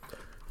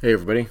Hey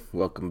everybody,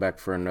 welcome back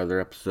for another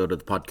episode of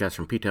the podcast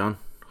from P-Town.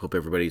 Hope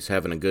everybody's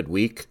having a good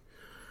week.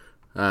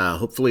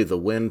 Hopefully the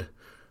wind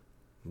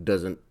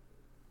doesn't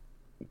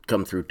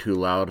come through too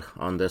loud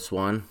on this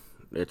one.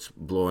 It's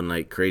blowing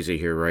like crazy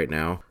here right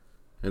now.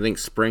 I think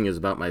spring is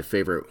about my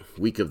favorite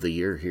week of the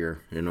year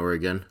here in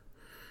Oregon.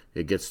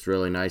 It gets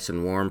really nice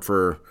and warm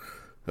for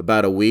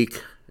about a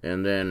week,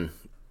 and then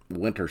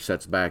winter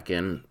sets back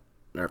in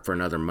for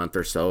another month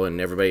or so, and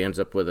everybody ends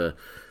up with a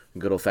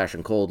good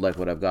old-fashioned cold like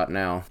what I've got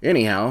now.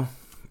 Anyhow,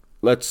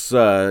 let's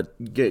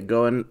get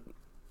going.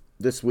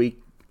 This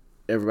week,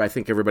 I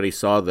think everybody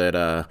saw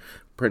that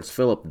Prince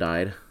Philip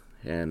died,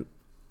 and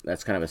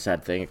that's kind of a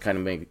sad thing. It kind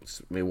of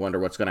makes me wonder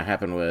what's going to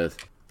happen with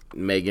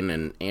Meghan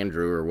and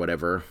Andrew or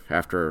whatever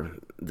after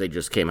they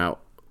just came out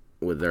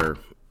with their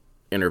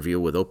interview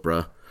with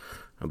Oprah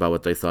about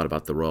what they thought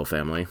about the royal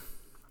family.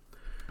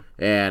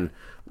 And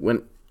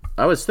when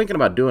I was thinking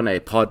about doing a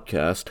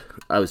podcast,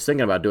 I was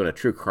thinking about doing a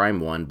true crime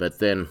one, but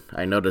then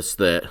I noticed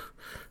that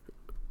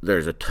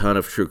there's a ton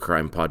of true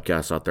crime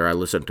podcasts out there. I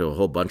listened to a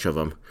whole bunch of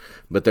them.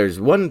 But there's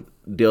one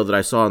deal that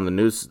I saw in the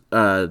news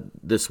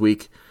this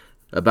week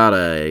about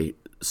a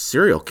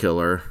serial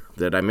killer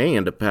that I may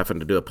end up having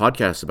to do a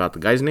podcast about. The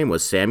guy's name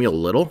was Samuel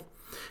Little,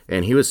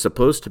 and he was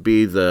supposed to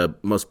be the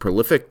most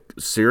prolific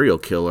serial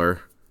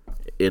killer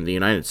in the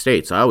United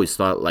States. I always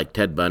thought like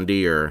Ted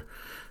Bundy or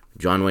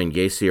John Wayne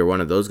Gacy or one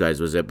of those guys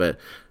was it, but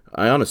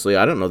I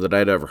don't know that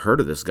I'd ever heard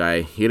of this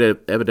guy. He'd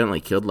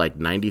evidently killed like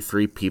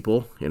 93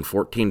 people in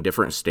 14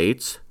 different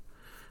states,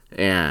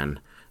 and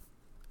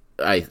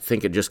I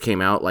think it just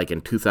came out like in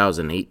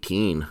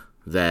 2018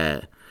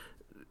 that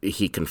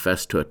he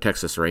confessed to a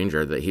Texas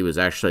Ranger that he was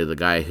actually the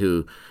guy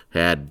who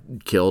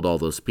had killed all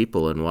those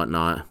people and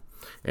whatnot,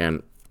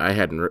 and I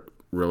hadn't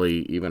really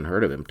even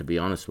heard of him, to be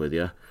honest with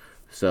you.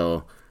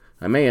 So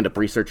I may end up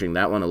researching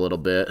that one a little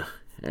bit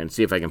and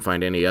see if I can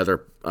find any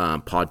other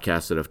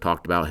podcasts that have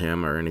talked about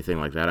him or anything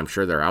like that. I'm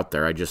sure they're out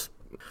there. I just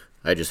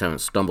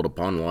haven't stumbled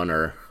upon one,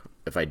 or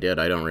if I did,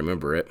 I don't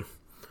remember it.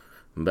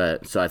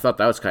 But so I thought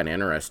that was kind of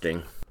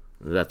interesting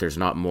that there's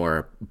not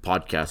more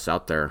podcasts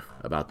out there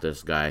about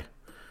this guy.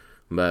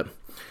 But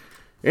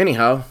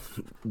anyhow,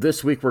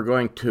 this week we're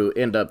going to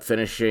end up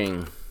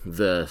finishing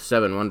the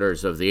 7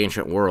 Wonders of the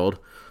Ancient World.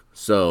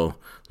 So,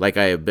 like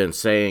I have been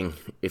saying,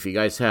 if you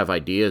guys have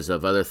ideas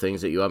of other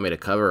things that you want me to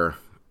cover,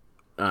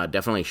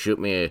 definitely shoot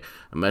me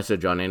a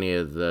message on any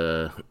of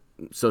the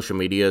social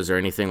medias or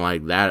anything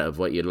like that of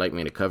what you'd like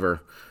me to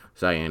cover,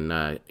 so I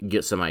can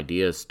get some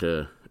ideas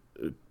to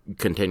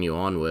continue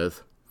on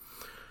with.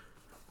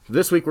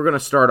 This week we're going to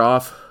start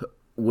off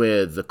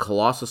with the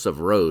Colossus of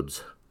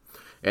Rhodes.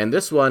 And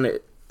this one,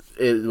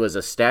 it was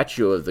a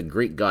statue of the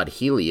Greek god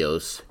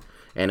Helios,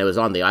 and it was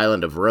on the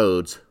island of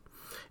Rhodes.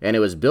 And it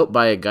was built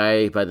by a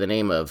guy by the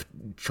name of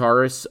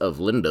Charis of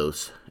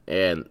Lindos,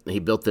 and he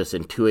built this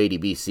in 280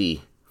 BC.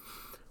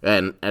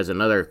 And as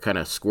another kind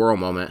of squirrel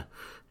moment,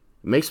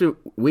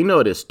 we know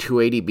it is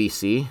 280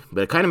 BC,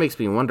 but it kind of makes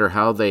me wonder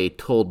how they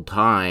told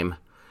time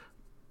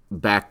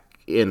back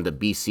in the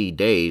BC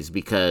days,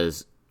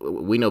 because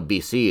we know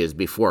BC is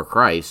before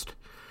Christ,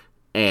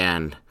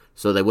 and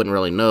so they wouldn't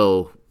really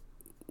know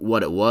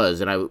what it was.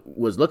 And I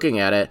was looking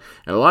at it,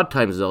 and a lot of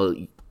times they'll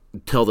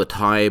tell the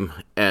time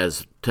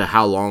as to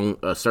how long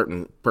a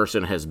certain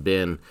person has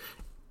been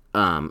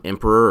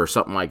emperor or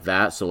something like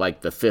that. So like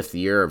the 5th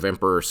year of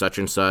emperor such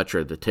and such,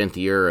 or the 10th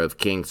year of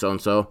king so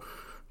and so.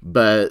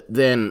 But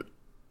then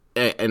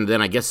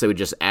I guess they would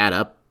just add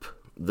up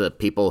the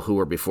people who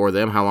were before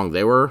them, how long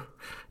they were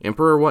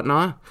emperor or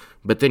whatnot.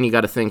 But then you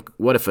got to think,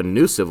 what if a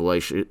new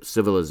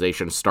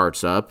civilization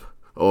starts up,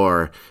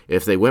 or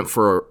if they went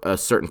for a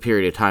certain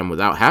period of time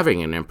without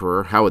having an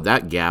emperor, how would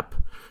that gap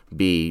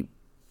be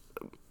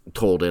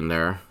told in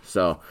there?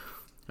 So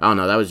I don't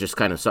know, that was just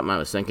kind of something I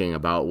was thinking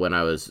about when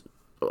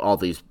all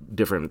these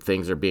different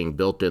things are being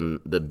built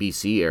in the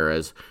BC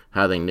eras,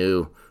 how they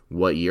knew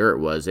what year it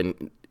was.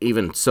 And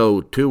even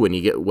so, too, when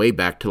you get way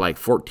back to like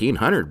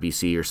 1400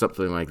 BC or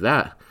something like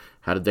that,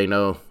 how did they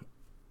know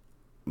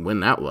when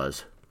that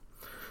was?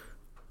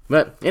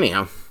 But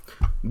anyhow,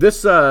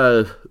 this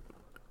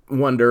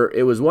wonder,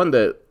 it was one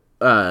that,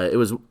 it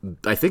was,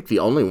 I think, the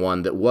only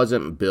one that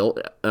wasn't built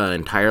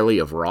entirely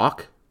of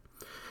rock.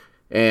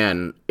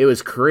 And it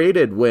was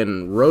created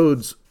when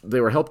Rhodes, they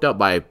were helped out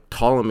by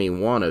Ptolemy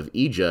I of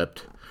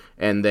Egypt,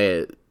 and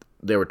they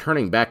were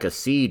turning back a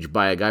siege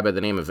by a guy by the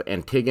name of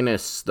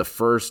Antigonus I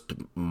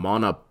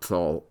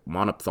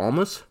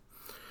Monophthalmus.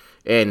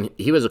 And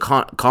he was a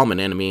common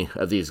enemy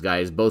of these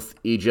guys. Both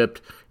Egypt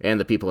and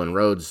the people in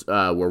Rhodes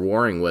were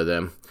warring with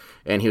him.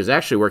 And he was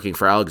actually working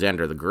for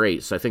Alexander the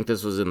Great. So I think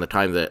this was in the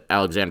time that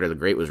Alexander the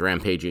Great was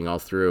rampaging all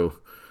through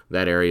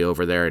that area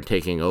over there and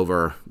taking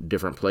over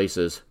different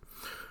places.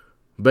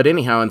 But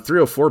anyhow, in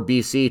 304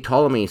 BC,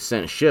 Ptolemy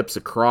sent ships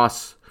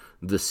across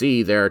the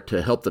sea there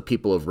to help the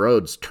people of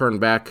Rhodes turn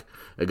back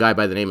a guy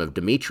by the name of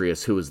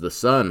Demetrius, who was the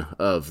son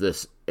of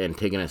this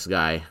Antigonus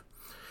guy.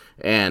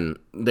 And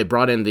they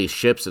brought in these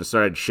ships and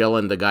started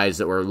shelling the guys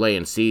that were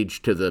laying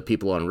siege to the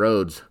people on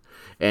Rhodes.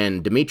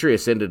 And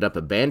Demetrius ended up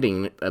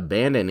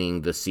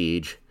abandoning the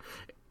siege,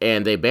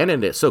 and they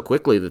abandoned it so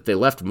quickly that they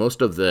left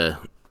most of the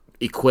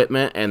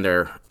equipment and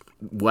their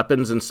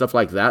weapons and stuff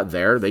like that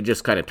there. They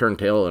just kind of turned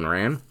tail and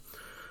ran.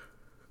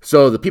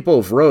 So the people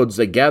of Rhodes,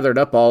 they gathered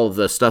up all of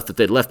the stuff that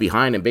they'd left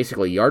behind and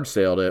basically yard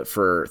sailed it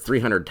for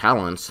 300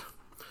 talents,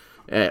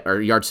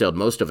 or yard sailed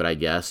most of it, I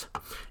guess.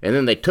 And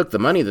then they took the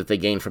money that they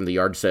gained from the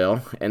yard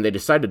sale, and they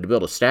decided to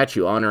build a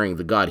statue honoring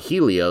the god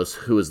Helios,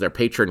 who was their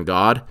patron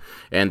god,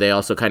 and they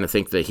also kind of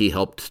think that he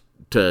helped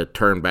to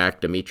turn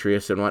back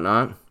Demetrius and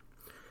whatnot.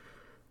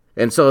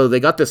 And so they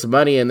got this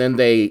money, and then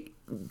they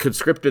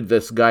conscripted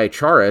this guy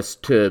Charis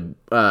to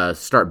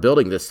start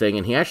building this thing,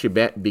 and he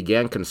actually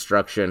began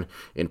construction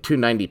in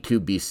 292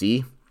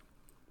 BC.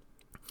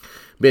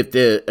 But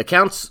the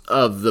accounts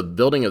of the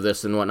building of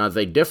this and whatnot,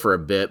 they differ a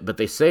bit, but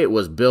they say it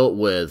was built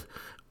with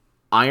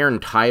iron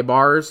tie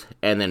bars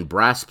and then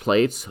brass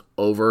plates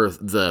over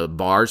the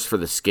bars for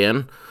the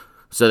skin.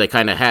 So they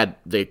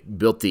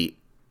built the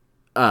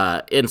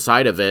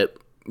inside of it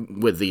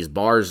with these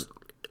bars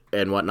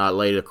and whatnot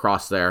laid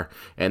across there,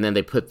 and then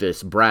they put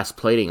this brass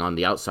plating on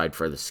the outside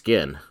for the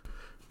skin.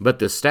 But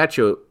the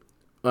statue,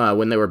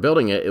 when they were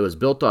building it, it was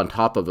built on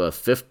top of a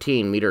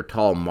 15-meter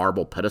tall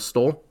marble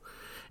pedestal,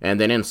 and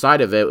then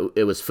inside of it,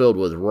 it was filled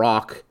with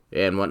rock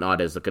and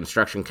whatnot as the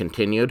construction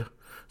continued.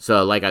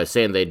 So like I was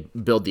saying, they'd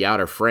build the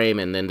outer frame,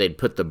 and then they'd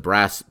put the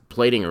brass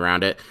plating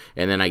around it,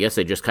 and then I guess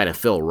they just kind of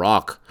fill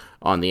rock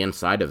on the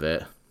inside of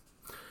it.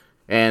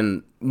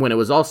 And when it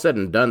was all said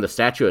and done, the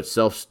statue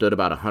itself stood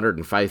about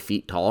 105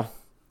 feet tall.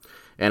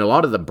 And a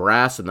lot of the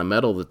brass and the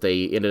metal that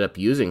they ended up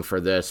using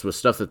for this was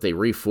stuff that they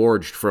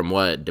reforged from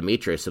what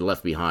Demetrius had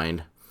left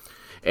behind.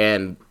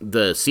 And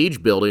the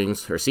siege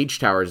buildings, or siege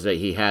towers that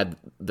he had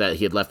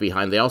left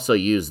behind, they also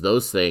used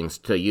those things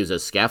to use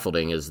as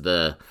scaffolding as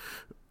the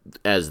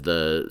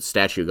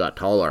statue got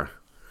taller.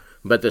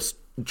 But this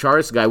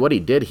Charis guy, what he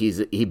did,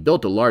 he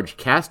built a large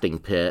casting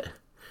pit,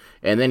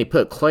 and then he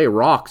put clay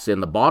rocks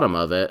in the bottom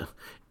of it,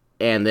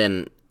 and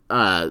then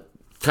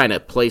kind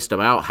of placed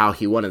them out how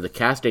he wanted the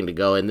casting to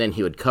go, and then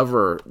he would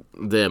cover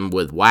them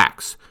with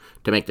wax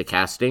to make the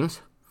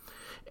castings.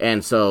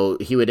 And so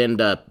he would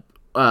end up,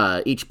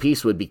 each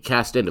piece would be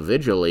cast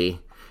individually,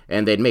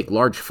 and they'd make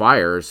large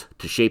fires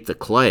to shape the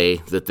clay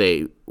that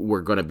they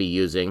were going to be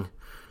using.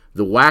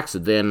 The wax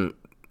would then,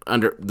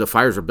 the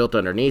fires were built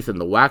underneath, and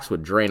the wax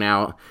would drain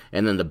out,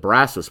 and then the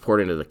brass was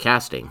poured into the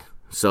casting.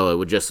 So it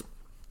would just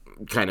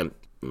kind of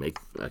make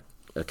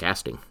a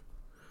casting.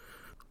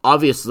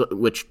 Obviously,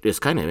 which is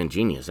kind of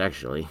ingenious,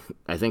 actually.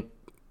 I think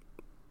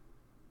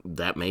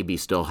that may be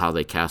still how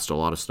they cast a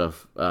lot of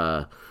stuff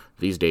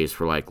these days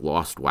for like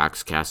lost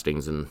wax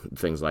castings and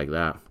things like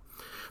that.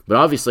 But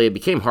obviously, it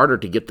became harder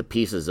to get the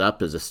pieces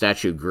up as the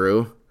statue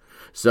grew.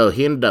 So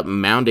he ended up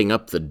mounding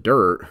up the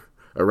dirt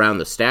around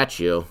the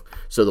statue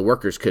so the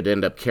workers could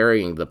end up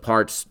carrying the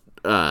parts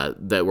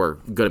that were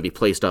going to be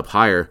placed up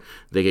higher.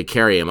 They could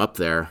carry him up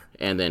there,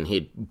 and then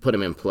he'd put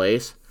him in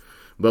place.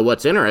 But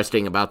what's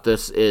interesting about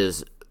this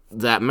is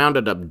that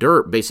mounded up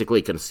dirt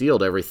basically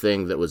concealed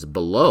everything that was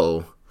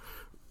below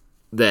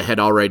that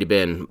had already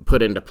been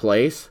put into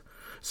place.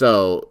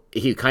 So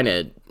he kind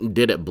of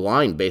did it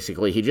blind,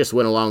 basically. He just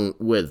went along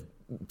with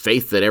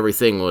faith that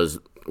everything was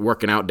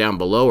working out down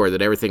below, or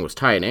that everything was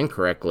tying in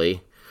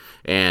correctly.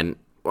 And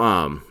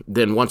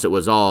then once it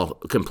was all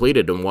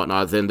completed and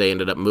whatnot, then they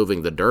ended up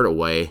moving the dirt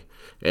away,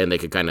 and they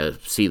could kind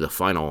of see the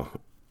final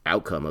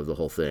outcome of the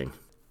whole thing.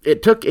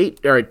 It took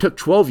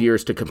 12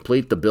 years to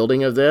complete the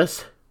building of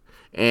this,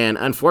 and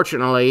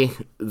unfortunately,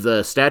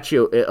 the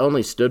statue, it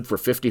only stood for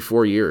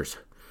 54 years,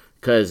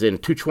 because in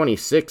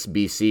 226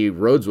 BC,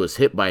 Rhodes was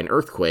hit by an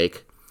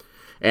earthquake,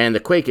 and the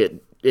quake,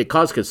 it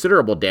caused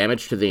considerable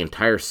damage to the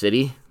entire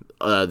city.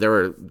 There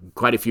were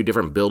quite a few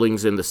different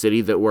buildings in the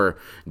city that were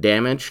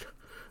damaged,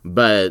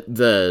 but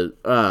the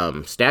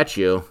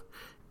statue,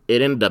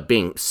 it ended up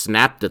being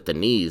snapped at the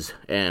knees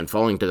and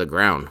falling to the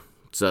ground.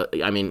 So,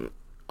 I mean,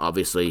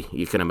 obviously,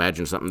 you can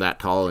imagine something that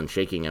tall and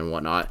shaking and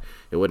whatnot.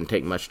 It wouldn't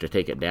take much to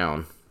take it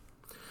down.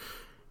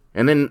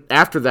 And then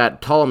after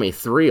that, Ptolemy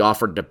III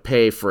offered to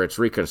pay for its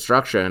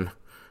reconstruction,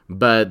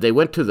 but they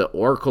went to the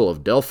Oracle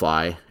of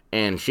Delphi,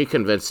 and she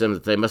convinced them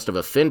that they must have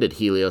offended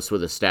Helios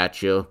with a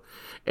statue,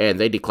 and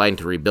they declined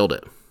to rebuild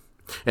it.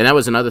 And that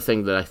was another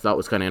thing that I thought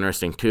was kind of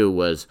interesting, too,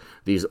 was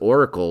these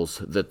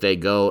oracles that they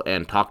go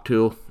and talk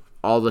to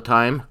all the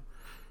time.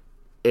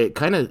 It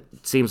kind of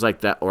seems like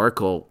that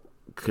oracle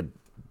could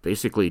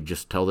basically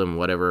just tell them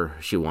whatever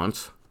she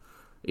wants,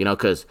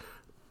 because,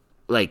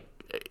 like,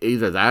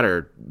 either that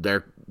or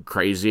they're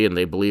crazy and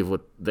they believe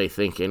what they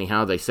think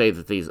anyhow. They say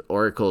that these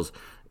oracles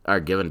are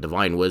given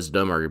divine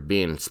wisdom or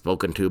being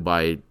spoken to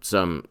by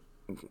some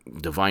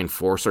divine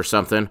force or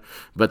something,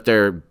 but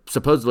they're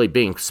supposedly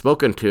being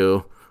spoken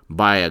to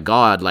by a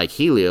god like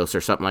Helios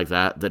or something like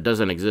that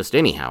doesn't exist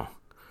anyhow.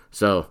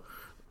 So,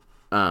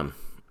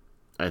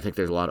 I think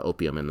there's a lot of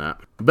opium in that.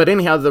 But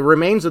anyhow, the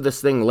remains of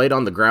this thing laid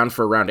on the ground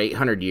for around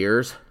 800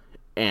 years,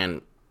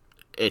 and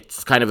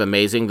it's kind of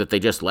amazing that they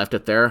just left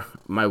it there.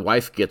 My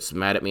wife gets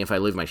mad at me if I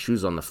leave my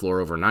shoes on the floor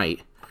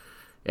overnight.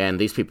 And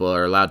these people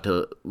are allowed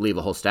to leave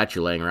a whole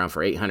statue laying around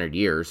for 800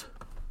 years.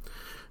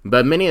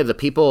 But many of the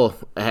people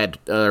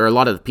or a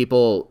lot of the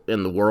people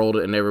in the world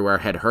and everywhere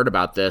had heard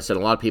about this, and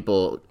a lot of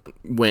people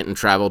went and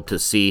traveled to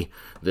see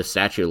the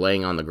statue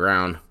laying on the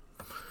ground.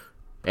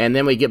 And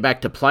then we get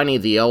back to Pliny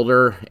the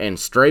Elder and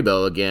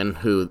Strabo again,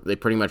 who they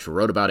pretty much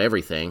wrote about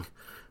everything.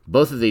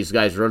 Both of these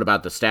guys wrote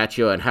about the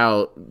statue and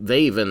how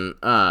they even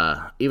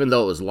though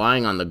it was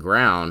lying on the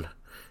ground,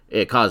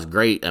 it caused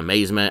great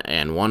amazement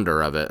and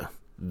wonder of it.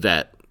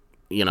 That,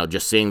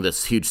 just seeing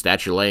this huge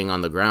statue laying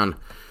on the ground,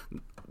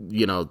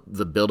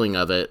 the building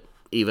of it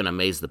even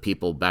amazed the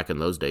people back in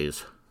those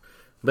days.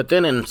 But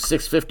then in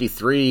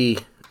 653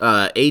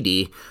 AD,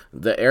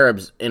 the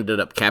Arabs ended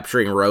up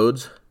capturing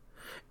Rhodes,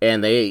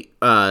 and they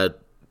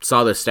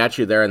saw the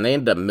statue there, and they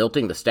ended up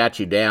melting the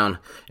statue down,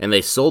 and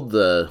they sold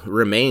the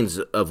remains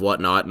of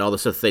whatnot, and all the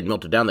stuff they'd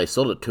melted down, they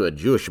sold it to a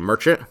Jewish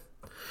merchant,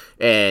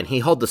 and he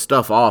hauled the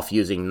stuff off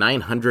using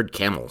 900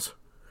 camels.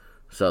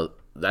 So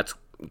that's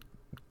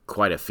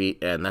quite a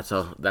feat, and that's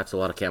a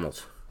lot of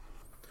camels.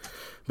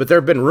 But there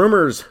have been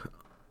rumors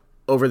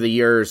over the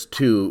years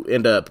to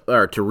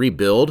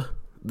rebuild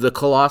the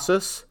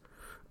Colossus,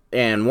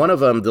 and one of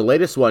them, the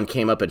latest one,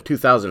 came up in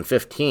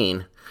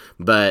 2015,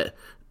 but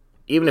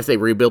even if they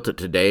rebuilt it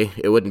today,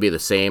 it wouldn't be the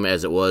same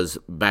as it was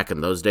back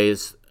in those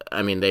days.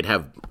 I mean, they'd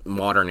have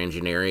modern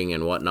engineering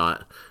and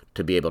whatnot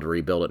to be able to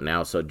rebuild it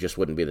now, so it just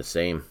wouldn't be the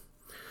same.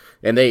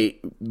 And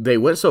they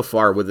went so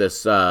far with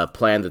this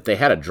plan that they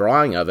had a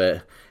drawing of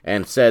it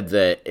and said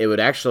that it would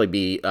actually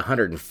be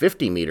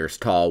 150 meters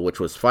tall, which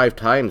was 5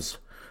 times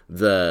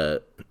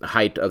the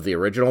height of the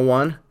original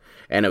one,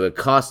 and it would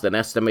cost an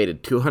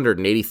estimated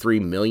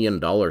 $283 million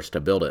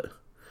to build it.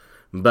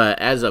 But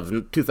as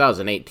of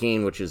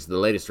 2018, which is the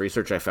latest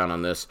research I found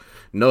on this,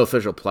 no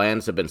official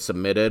plans have been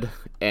submitted,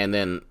 and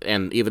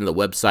even the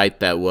website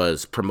that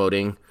was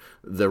promoting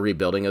the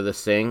rebuilding of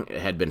this thing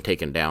had been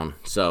taken down.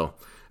 So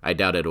I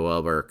doubt it will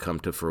ever come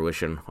to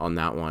fruition on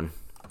that one.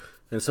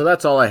 And so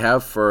that's all I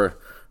have for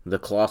the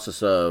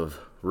Colossus of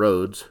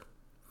Rhodes.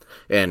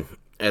 And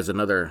as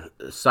another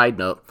side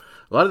note,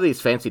 a lot of these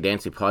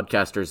fancy-dancy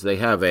podcasters, they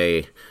have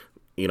a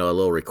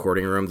little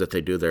recording room that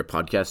they do their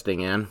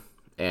podcasting in,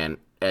 and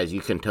as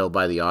you can tell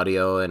by the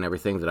audio and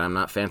everything that I'm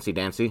not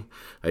fancy-dancy.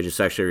 I just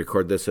actually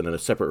record this in a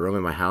separate room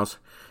in my house,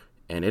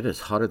 and it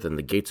is hotter than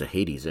the gates of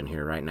Hades in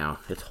here right now.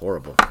 It's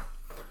horrible.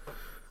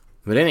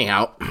 But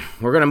anyhow,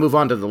 we're going to move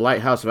on to the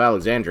Lighthouse of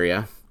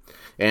Alexandria,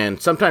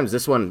 and sometimes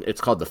this one,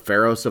 it's called the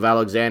Pharos of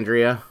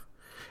Alexandria,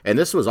 and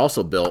this was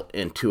also built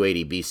in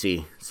 280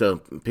 BC, so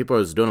people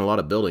was doing a lot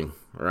of building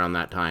around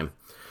that time.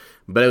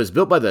 But it was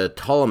built by the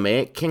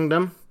Ptolemaic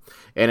kingdom,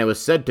 and it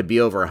was said to be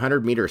over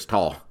 100 meters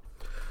tall.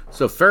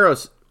 So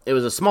Pharos, it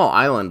was a small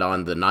island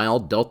on the Nile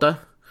Delta,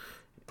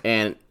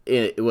 and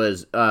it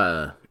was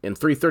in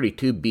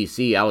 332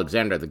 BC,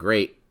 Alexander the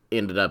Great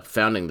ended up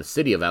founding the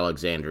city of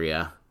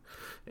Alexandria,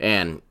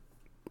 and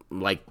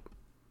like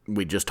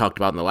we just talked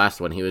about in the last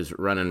one, he was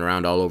running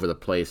around all over the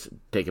place,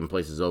 taking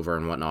places over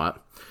and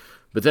whatnot.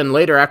 But then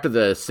later, after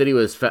the city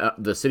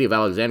of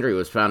Alexandria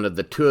was founded,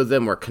 the two of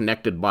them were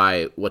connected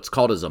by what's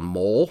called as a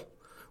mole,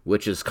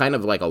 which is kind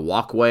of like a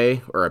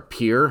walkway or a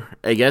pier,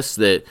 I guess,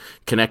 that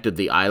connected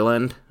the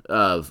island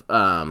of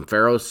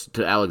Pharos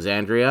to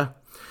Alexandria.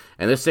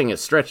 And this thing is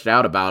stretched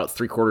out about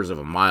 3/4 of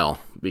a mile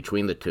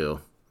between the two.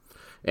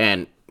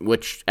 And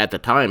which, at the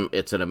time,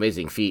 it's an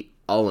amazing feat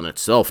all in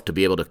itself to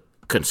be able to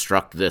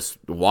construct this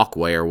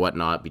walkway or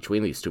whatnot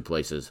between these two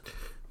places.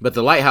 But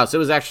the lighthouse, it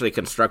was actually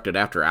constructed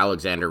after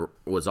Alexander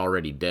was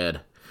already dead.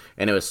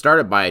 And it was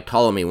started by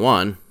Ptolemy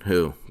I,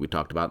 who we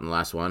talked about in the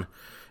last one,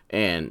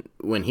 and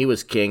when he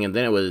was king, and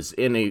then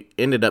it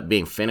ended up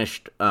being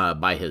finished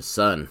by his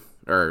son,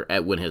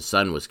 when his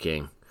son was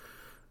king,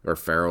 or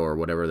pharaoh, or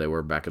whatever they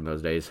were back in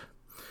those days.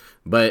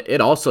 But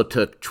it also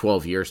took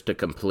 12 years to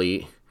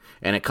complete,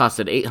 and it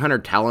costed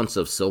 800 talents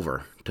of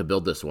silver to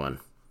build this one.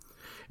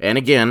 And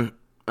again,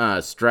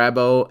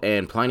 Strabo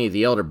and Pliny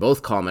the Elder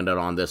both commented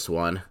on this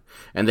one,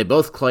 and they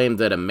both claimed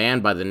that a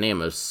man by the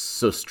name of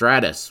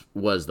Sostratus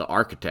was the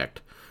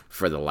architect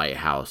for the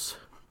lighthouse.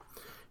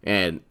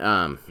 And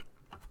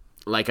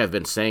like I've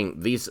been saying,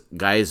 these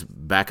guys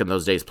back in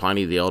those days,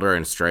 Pliny the Elder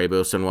and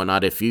Strabos and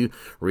whatnot, if you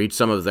read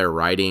some of their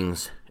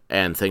writings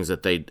and things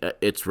that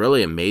it's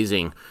really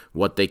amazing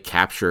what they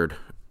captured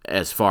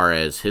as far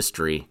as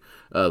history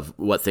of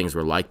what things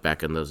were like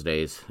back in those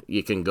days.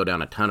 You can go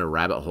down a ton of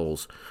rabbit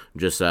holes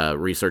just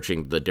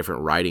researching the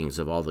different writings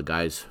of all the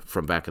guys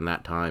from back in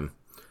that time.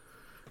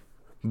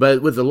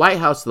 But with the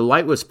lighthouse, the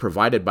light was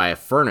provided by a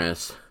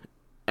furnace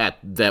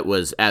that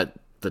was at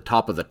the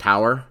top of the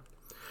tower.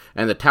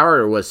 And the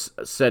tower was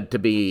said to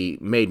be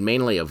made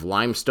mainly of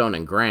limestone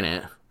and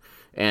granite.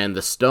 And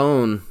the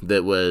stone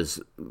that was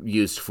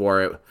used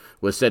for it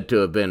was said to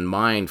have been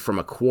mined from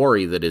a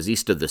quarry that is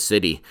east of the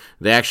city.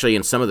 They actually,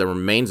 in some of the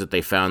remains that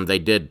they found, they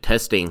did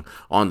testing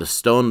on the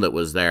stone that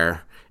was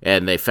there.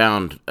 And they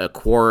found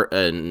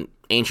an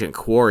ancient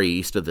quarry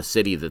east of the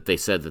city that they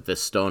said that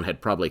this stone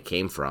had probably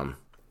came from.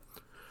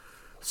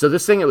 So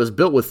this thing, it was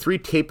built with 3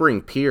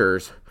 tapering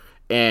piers,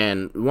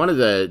 and one of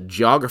the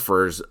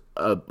geographers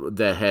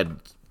that had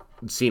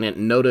seen it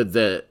noted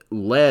that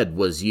lead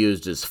was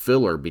used as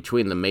filler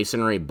between the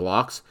masonry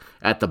blocks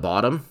at the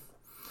bottom.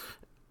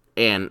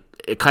 And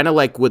it kind of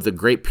like with the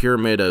Great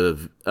Pyramid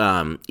of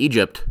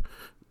Egypt,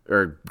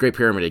 or Great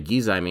Pyramid of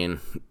Giza, I mean,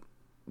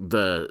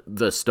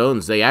 the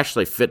stones, they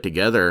actually fit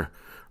together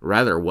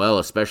rather well,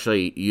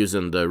 especially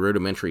using the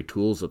rudimentary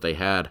tools that they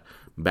had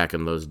back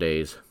in those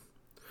days.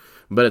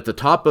 But at the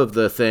top of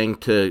the thing,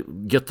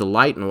 to get the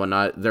light and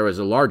whatnot, there was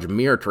a large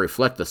mirror to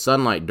reflect the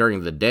sunlight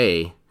during the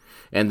day.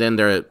 And then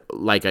there,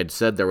 like I'd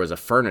said, there was a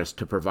furnace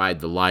to provide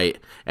the light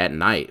at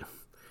night.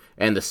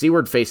 And the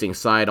seaward-facing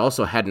side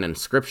also had an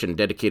inscription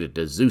dedicated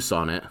to Zeus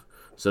on it,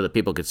 so that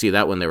people could see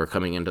that when they were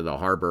coming into the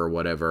harbor or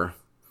whatever.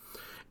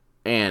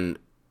 And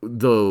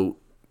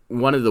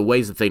one of the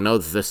ways that they know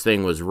that this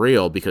thing was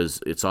real,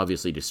 because it's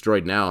obviously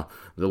destroyed now,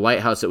 the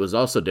lighthouse, it was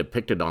also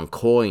depicted on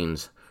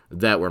coins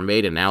that were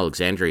made in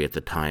Alexandria at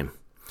the time,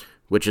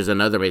 which is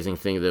another amazing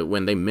thing, that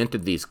when they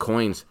minted these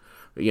coins,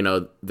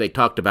 they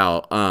talked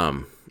about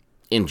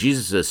in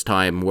Jesus'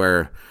 time,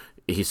 where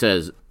he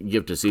says,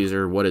 give to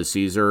Caesar what is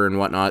Caesar and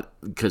whatnot,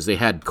 because they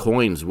had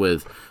coins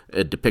with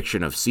a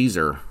depiction of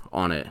Caesar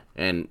on it.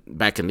 And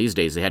back in these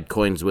days, they had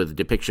coins with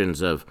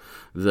depictions of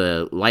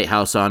the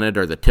lighthouse on it,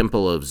 or the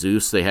temple of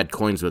Zeus. They had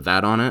coins with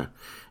that on it.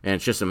 And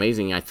it's just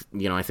amazing. I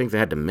think they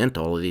had to mint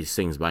all of these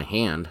things by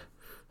hand.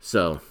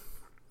 So,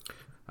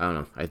 I don't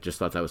know. I just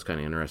thought that was kind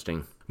of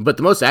interesting. But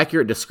the most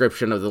accurate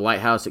description of the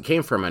lighthouse, it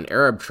came from an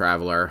Arab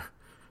traveler.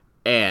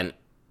 And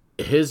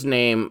his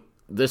name...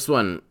 This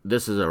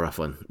is a rough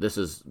one. This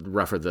is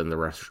rougher than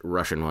the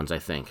Russian ones, I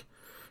think.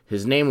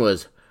 His name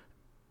was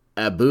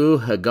Abu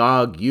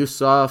Hagag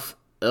Yusuf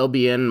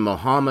Elbian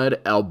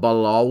Muhammad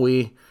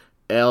al-Balawi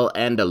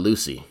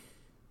el-Andalusi.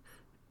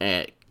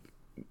 And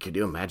could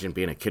you imagine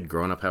being a kid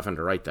growing up having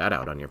to write that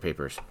out on your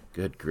papers?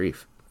 Good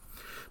grief.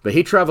 But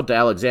he traveled to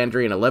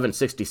Alexandria in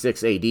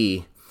 1166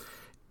 AD,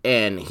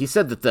 and he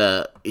said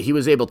that he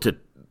was able to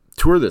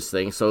tour this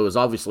thing, so it was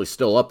obviously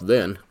still up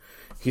then.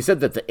 He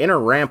said that the inner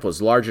ramp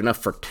was large enough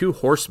for 2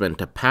 horsemen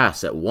to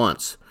pass at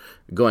once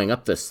going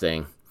up this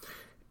thing.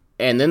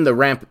 And then the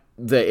ramp,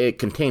 it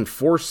contained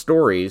 4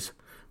 stories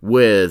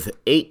with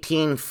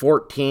 18,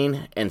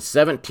 14, and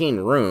 17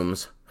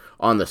 rooms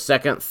on the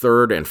 2nd,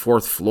 3rd, and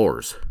 4th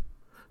floors.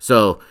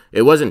 So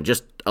it wasn't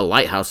just a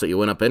lighthouse that you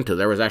went up into.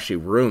 There was actually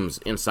rooms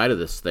inside of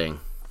this thing.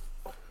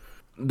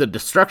 The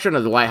destruction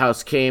of the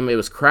lighthouse it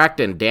was cracked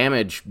and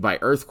damaged by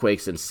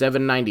earthquakes in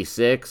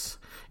 796,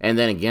 and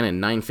then again in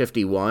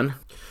 951.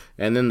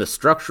 And then the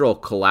structural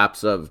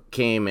collapse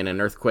came in an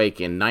earthquake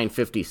in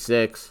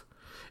 956,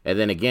 and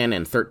then again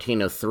in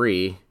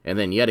 1303, and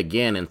then yet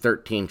again in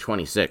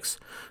 1326.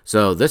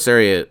 So this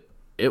area,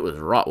 it was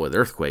wrought with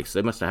earthquakes.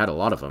 They must have had a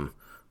lot of them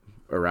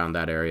around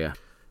that area.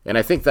 And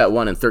I think that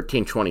one in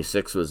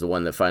 1326 was the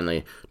one that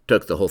finally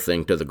took the whole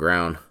thing to the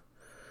ground.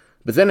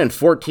 But then in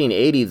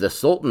 1480, the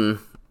Sultan,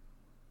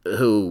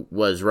 who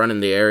was running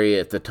the area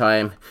at the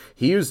time,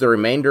 he used the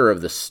remainder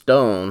of the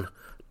stone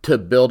to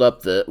build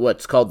up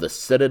what's called the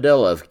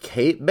Citadel of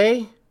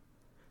Qaitbay.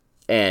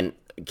 And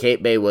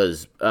Qaitbay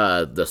was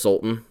the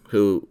Sultan,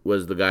 who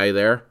was the guy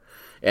there.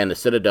 And the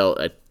Citadel,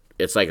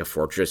 it's like a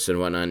fortress and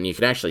whatnot, and you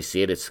can actually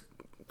see it. It's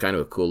kind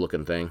of a cool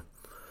looking thing.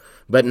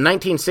 But in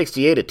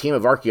 1968, a team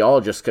of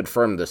archaeologists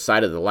confirmed the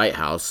site of the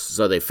lighthouse,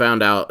 so they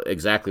found out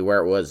exactly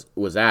where it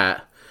was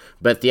at.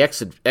 But the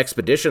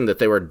expedition that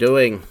they were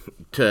doing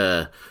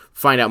to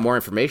find out more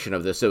information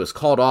of this, it was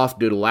called off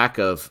due to lack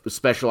of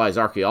specialized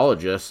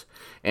archaeologists,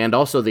 and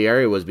also the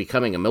area was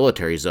becoming a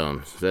military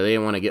zone, so they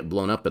didn't want to get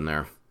blown up in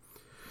there.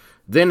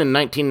 Then in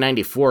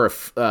 1994,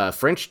 a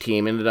French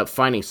team ended up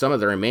finding some of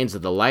the remains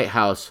of the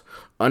lighthouse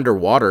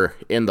underwater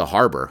in the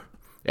harbor.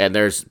 And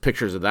there's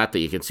pictures of that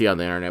you can see on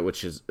the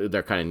internet,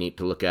 they're kind of neat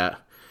to look at.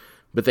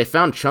 But they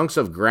found chunks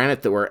of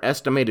granite that were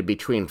estimated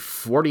between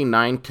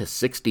 49 to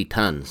 60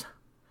 tons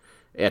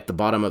at the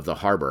bottom of the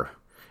harbor.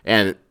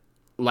 And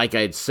like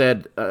I'd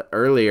said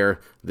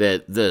earlier,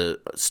 that the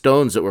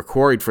stones that were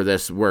quarried for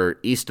this were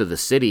east of the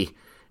city,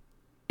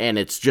 and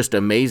it's just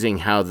amazing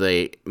how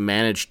they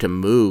managed to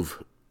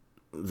move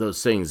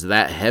those things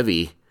that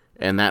heavy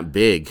and that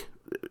big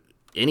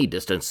any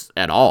distance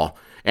at all,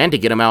 and to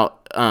get them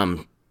out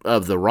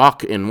of the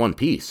rock in one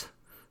piece.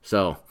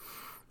 So,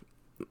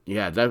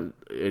 yeah,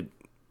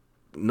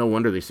 no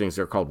wonder these things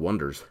are called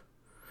wonders.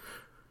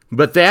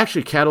 But they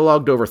actually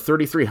cataloged over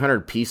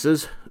 3,300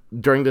 pieces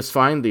during this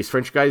find, these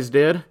French guys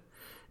did.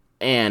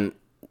 And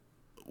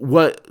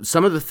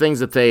some of the things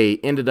that they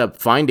ended up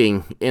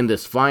finding in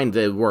this find,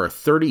 there were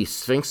 30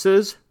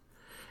 sphinxes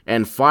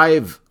and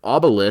 5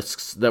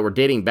 obelisks that were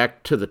dating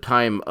back to the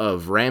time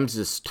of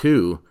Ramses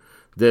II.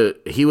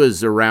 He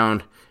was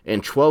around in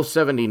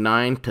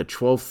 1279 to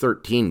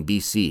 1213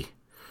 BC.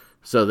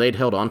 So they'd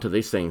held on to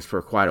these things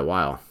for quite a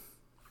while.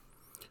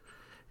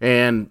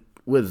 And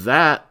with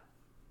that,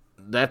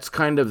 that's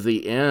kind of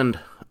the end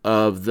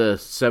of the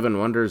 7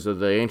 wonders of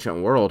the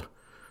ancient world.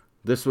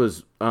 This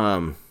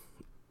one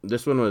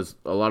was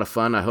a lot of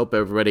fun. I hope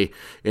everybody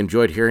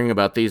enjoyed hearing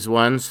about these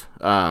ones.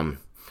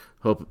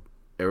 Hope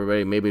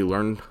everybody maybe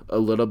learned a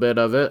little bit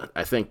of it.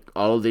 I think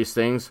all of these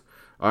things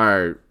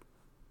are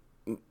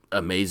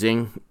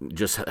amazing.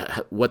 Just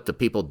what the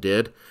people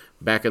did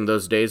back in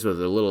those days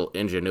with a little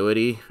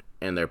ingenuity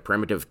and their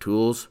primitive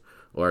tools,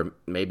 or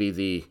maybe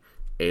the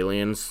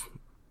aliens,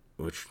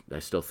 which I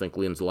still think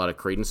lends a lot of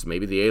credence.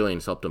 Maybe the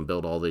aliens helped them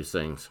build all these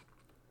things.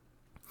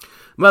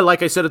 But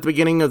like I said at the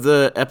beginning of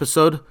the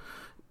episode,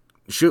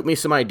 shoot me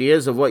some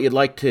ideas of what you'd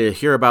like to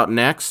hear about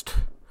next,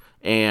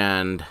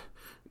 and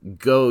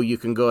you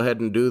can go ahead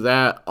and do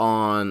that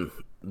on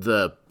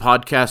the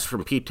Podcast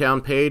from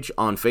P-Town page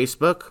on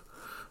Facebook,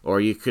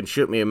 or you can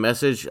shoot me a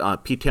message on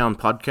P-Town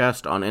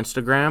Podcast on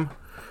Instagram,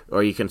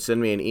 or you can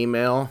send me an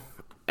email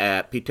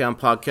at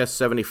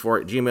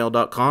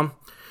ptownpodcast74@gmail.com.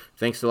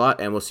 Thanks a lot,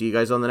 and we'll see you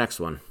guys on the next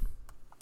one.